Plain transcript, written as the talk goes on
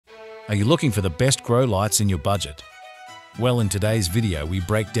Are you looking for the best grow lights in your budget? Well, in today's video, we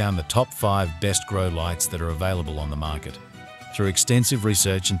break down the top 5 best grow lights that are available on the market. Through extensive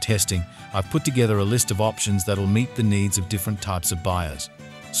research and testing, I've put together a list of options that will meet the needs of different types of buyers.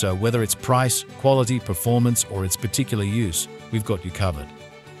 So whether it's price, quality, performance, or its particular use, we've got you covered.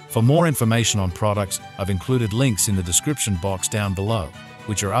 For more information on products, I've included links in the description box down below,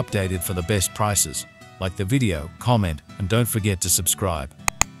 which are updated for the best prices. Like the video, comment, and don't forget to subscribe.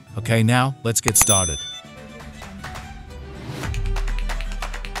 Okay, now let's get started.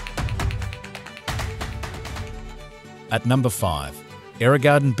 At number 5,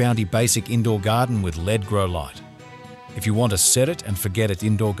 AeroGarden Bounty Basic Indoor Garden with LED Grow Light. If you want a set it and forget it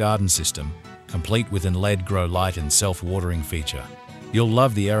indoor garden system, complete with an LED Grow Light and self-watering feature, you'll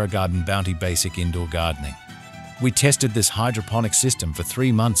love the AeroGarden Bounty Basic Indoor Gardening. We tested this hydroponic system for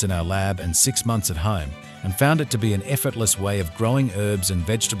 3 months in our lab and 6 months at home, and found it to be an effortless way of growing herbs and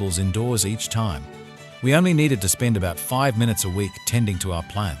vegetables indoors each time. We only needed to spend about 5 minutes a week tending to our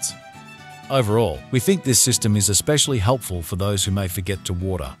plants. Overall, we think this system is especially helpful for those who may forget to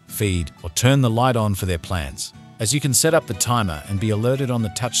water, feed, or turn the light on for their plants, as you can set up the timer and be alerted on the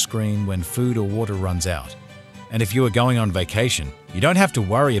touch screen when food or water runs out. And if you are going on vacation, you don't have to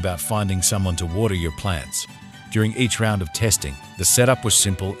worry about finding someone to water your plants. During each round of testing, the setup was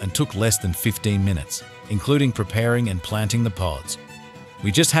simple and took less than 15 minutes, including preparing and planting the pods.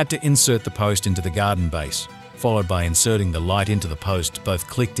 We just had to insert the post into the garden base, followed by inserting the light into the post. Both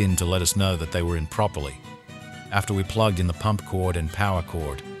clicked in to let us know that they were in properly. After we plugged in the pump cord and power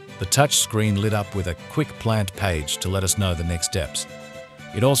cord, the touch screen lit up with a quick plant page to let us know the next steps.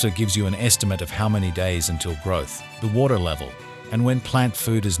 It also gives you an estimate of how many days until growth, the water level, and when plant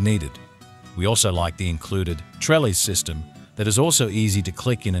food is needed. We also like the included trellis system that is also easy to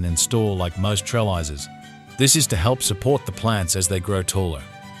click in and install like most trellises. This is to help support the plants as they grow taller.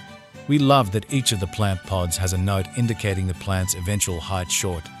 We love that each of the plant pods has a note indicating the plant's eventual height: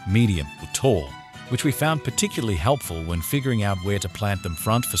 short, medium, or tall, which we found particularly helpful when figuring out where to plant them: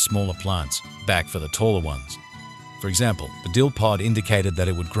 front for smaller plants, back for the taller ones. For example, the dill pod indicated that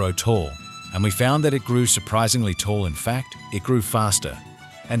it would grow tall, and we found that it grew surprisingly tall. In fact, it grew faster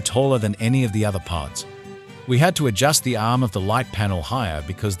and taller than any of the other pods. We had to adjust the arm of the light panel higher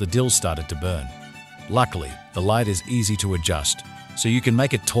because the dill started to burn. Luckily, the light is easy to adjust, so you can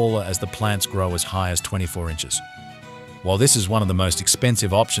make it taller as the plants grow as high as 24 inches. While this is one of the most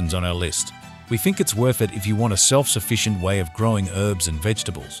expensive options on our list, we think it's worth it if you want a self-sufficient way of growing herbs and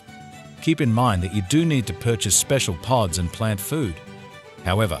vegetables. Keep in mind that you do need to purchase special pods and plant food.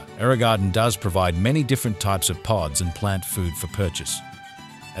 However, AeroGarden does provide many different types of pods and plant food for purchase.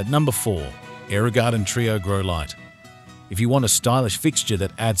 At number 4, AeroGarden Trio Grow Light. If you want a stylish fixture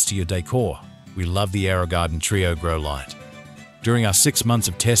that adds to your decor, we love the AeroGarden Trio Grow Light. During our 6 months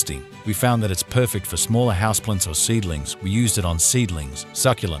of testing, we found that it's perfect for smaller houseplants or seedlings. We used it on seedlings,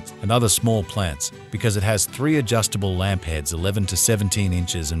 succulents, and other small plants because it has 3 adjustable lamp heads 11 to 17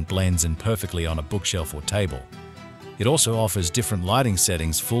 inches and blends in perfectly on a bookshelf or table. It also offers different lighting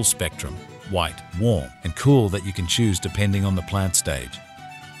settings: full spectrum, white, warm, and cool, that you can choose depending on the plant stage.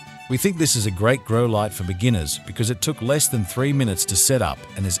 We think this is a great grow light for beginners because it took less than 3 minutes to set up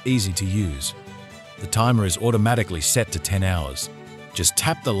and is easy to use. The timer is automatically set to 10 hours. Just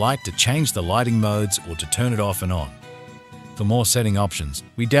tap the light to change the lighting modes or to turn it off and on. For more setting options,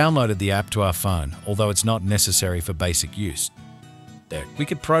 we downloaded the app to our phone, although it's not necessary for basic use. There, we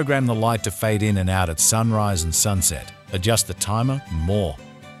could program the light to fade in and out at sunrise and sunset, adjust the timer, and more.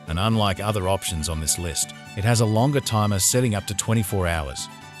 And unlike other options on this list, it has a longer timer setting up to 24 hours,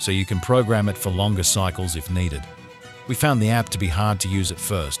 so you can program it for longer cycles if needed. We found the app to be hard to use at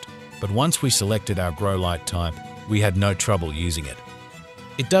first, but once we selected our grow light type, we had no trouble using it.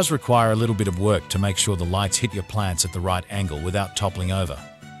 It does require a little bit of work to make sure the lights hit your plants at the right angle without toppling over,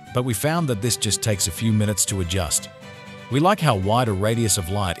 but we found that this just takes a few minutes to adjust. We like how wide a radius of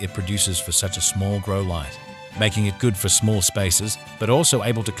light it produces for such a small grow light, making it good for small spaces, but also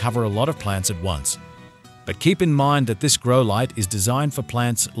able to cover a lot of plants at once. But keep in mind that this grow light is designed for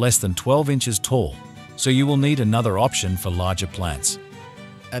plants less than 12 inches tall, so you will need another option for larger plants.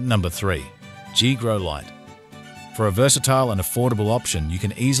 At number 3, G-Grow Light. For a versatile and affordable option you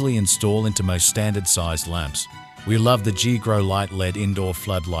can easily install into most standard-sized lamps, we love the G-Grow Light LED Indoor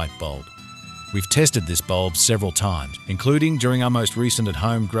Floodlight Bulb. We've tested this bulb several times, including during our most recent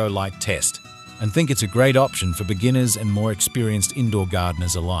at-home grow light test, and think it's a great option for beginners and more experienced indoor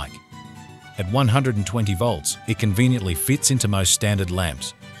gardeners alike. At 120 volts, it conveniently fits into most standard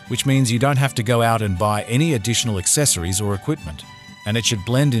lamps, which means you don't have to go out and buy any additional accessories or equipment, and it should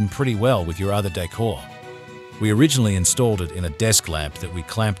blend in pretty well with your other decor. We originally installed it in a desk lamp that we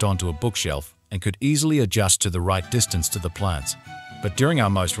clamped onto a bookshelf and could easily adjust to the right distance to the plants. But during our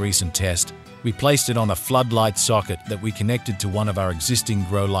most recent test, we placed it on a floodlight socket that we connected to one of our existing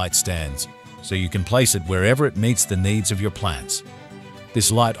grow light stands, so you can place it wherever it meets the needs of your plants.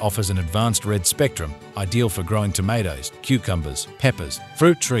 This light offers an advanced red spectrum, ideal for growing tomatoes, cucumbers, peppers,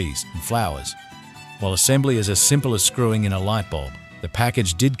 fruit trees, and flowers. While assembly is as simple as screwing in a light bulb, the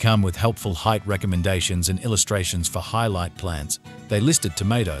package did come with helpful height recommendations and illustrations for highlight plants. They listed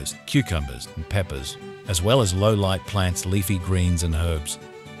tomatoes, cucumbers, and peppers, as well as low-light plants, leafy greens, and herbs.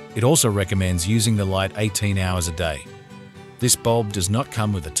 It also recommends using the light 18 hours a day. This bulb does not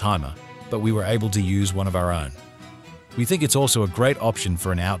come with a timer, but we were able to use one of our own. We think it's also a great option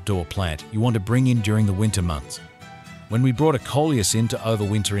for an outdoor plant you want to bring in during the winter months. When we brought a coleus in to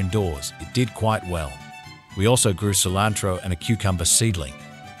overwinter indoors, it did quite well. We also grew cilantro and a cucumber seedling.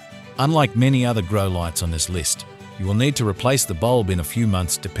 Unlike many other grow lights on this list, you will need to replace the bulb in a few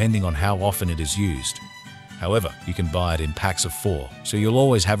months depending on how often it is used. However, you can buy it in packs of 4, so you'll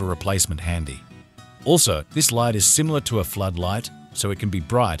always have a replacement handy. Also, this light is similar to a floodlight, so it can be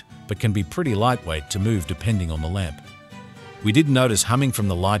bright, but can be pretty lightweight to move depending on the lamp. We did notice humming from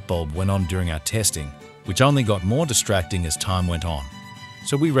the light bulb went on during our testing, which only got more distracting as time went on.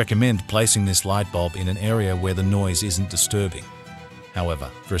 So we recommend placing this light bulb in an area where the noise isn't disturbing.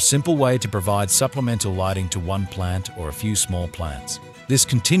 However, for a simple way to provide supplemental lighting to one plant or a few small plants, this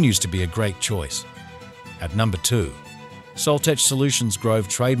continues to be a great choice. At number 2, Soltech Solutions Grove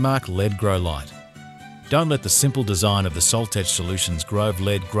Trademark LED Grow Light. Don't let the simple design of the Soltech Solutions Grove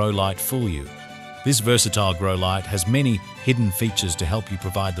LED Grow Light fool you. This versatile grow light has many hidden features to help you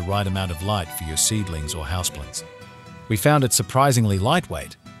provide the right amount of light for your seedlings or houseplants. We found it surprisingly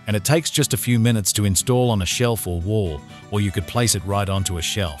lightweight, and it takes just a few minutes to install on a shelf or wall, or you could place it right onto a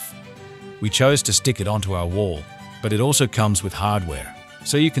shelf. We chose to stick it onto our wall, but it also comes with hardware,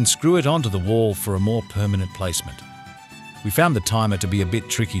 so you can screw it onto the wall for a more permanent placement. We found the timer to be a bit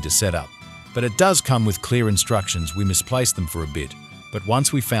tricky to set up, but it does come with clear instructions. We misplaced them for a bit, but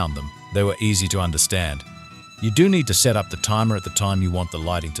once we found them, they were easy to understand. You do need to set up the timer at the time you want the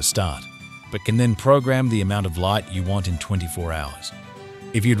lighting to start, but can then program the amount of light you want in 24 hours.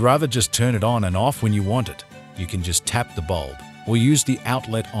 If you'd rather just turn it on and off when you want it, you can just tap the bulb or use the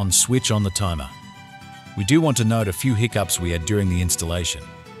outlet on switch on the timer. We do want to note a few hiccups we had during the installation.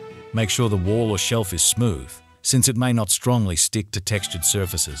 Make sure the wall or shelf is smooth, since it may not strongly stick to textured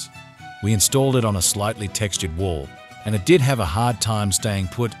surfaces. We installed it on a slightly textured wall, and it did have a hard time staying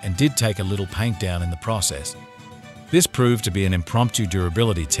put and did take a little paint down in the process. This proved to be an impromptu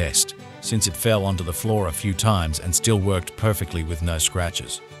durability test, since it fell onto the floor a few times and still worked perfectly with no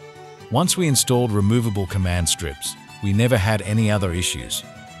scratches. Once we installed removable command strips, we never had any other issues.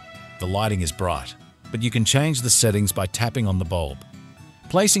 The lighting is bright, but you can change the settings by tapping on the bulb.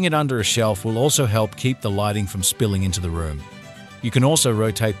 Placing it under a shelf will also help keep the lighting from spilling into the room. You can also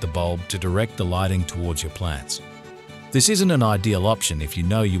rotate the bulb to direct the lighting towards your plants. This isn't an ideal option if you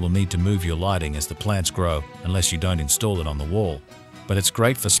know you will need to move your lighting as the plants grow unless you don't install it on the wall, but it's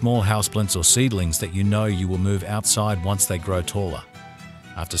great for small houseplants or seedlings that you know you will move outside once they grow taller.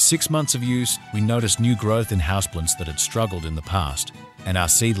 After 6 months of use, we noticed new growth in houseplants that had struggled in the past, and our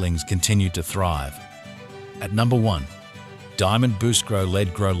seedlings continued to thrive. At number 1, DYMOND BoostGro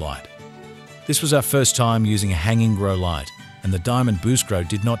LED Grow Light. This was our first time using a hanging grow light, and the DYMOND BoostGro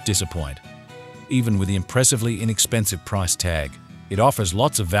did not disappoint. Even with the impressively inexpensive price tag, it offers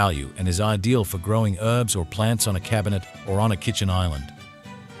lots of value and is ideal for growing herbs or plants on a cabinet or on a kitchen island.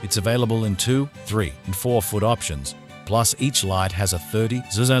 It's available in 2, 3, and 4-foot options, plus each light has a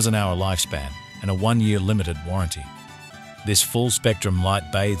 30,000-hour lifespan and a 1-year limited warranty. This full-spectrum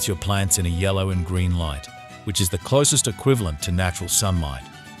light bathes your plants in a yellow and green light, which is the closest equivalent to natural sunlight.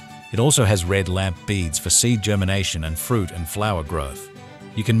 It also has red lamp beads for seed germination and fruit and flower growth.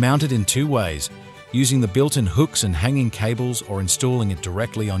 You can mount it in 2 ways, using the built-in hooks and hanging cables or installing it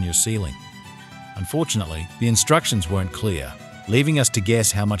directly on your ceiling. Unfortunately, the instructions weren't clear, leaving us to guess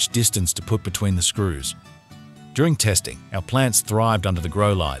how much distance to put between the screws. During testing, our plants thrived under the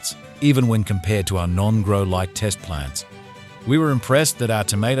grow lights, even when compared to our non-grow light test plants. We were impressed that our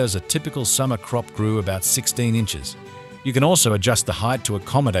tomatoes, a typical summer crop, grew about 16 inches. You can also adjust the height to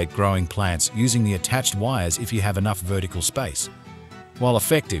accommodate growing plants using the attached wires if you have enough vertical space. While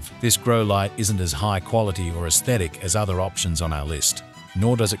effective, this grow light isn't as high quality or aesthetic as other options on our list,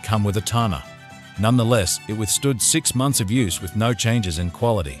 nor does it come with a timer. Nonetheless, it withstood 6 months of use with no changes in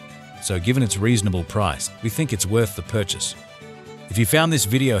quality, so given its reasonable price, we think it's worth the purchase. If you found this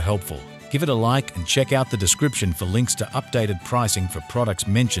video helpful, give it a like and check out the description for links to updated pricing for products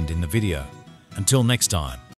mentioned in the video. Until next time.